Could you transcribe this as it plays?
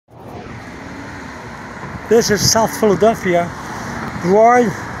This is South Philadelphia, Broad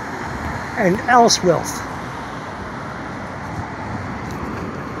and Ellsworth.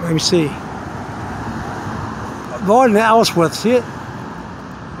 Let me see. Broad and Ellsworth, see it?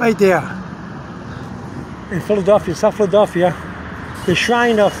 Right there. In Philadelphia, South Philadelphia. The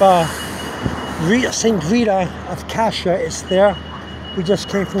shrine of St. Rita of Cascia is there. We just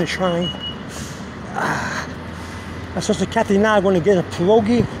came from the shrine. My sister Kathy and I are going to get a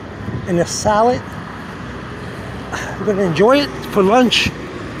pierogi and a salad. We're going to enjoy it for lunch.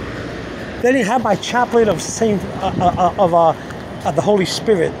 Then they have my chaplet of the Holy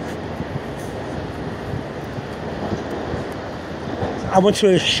Spirit. I went to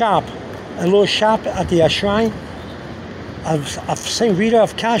a little shop at the shrine of St. Rita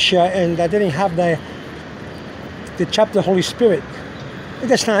of Cascia, and I didn't have the chaplet of the Holy Spirit.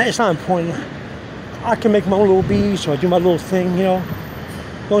 It's not important. I can make my own little beads or do my little thing, you know.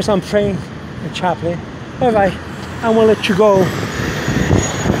 As long as I'm praying the chaplet. All right, I'm gonna let you go.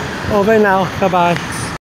 Over now. Bye bye.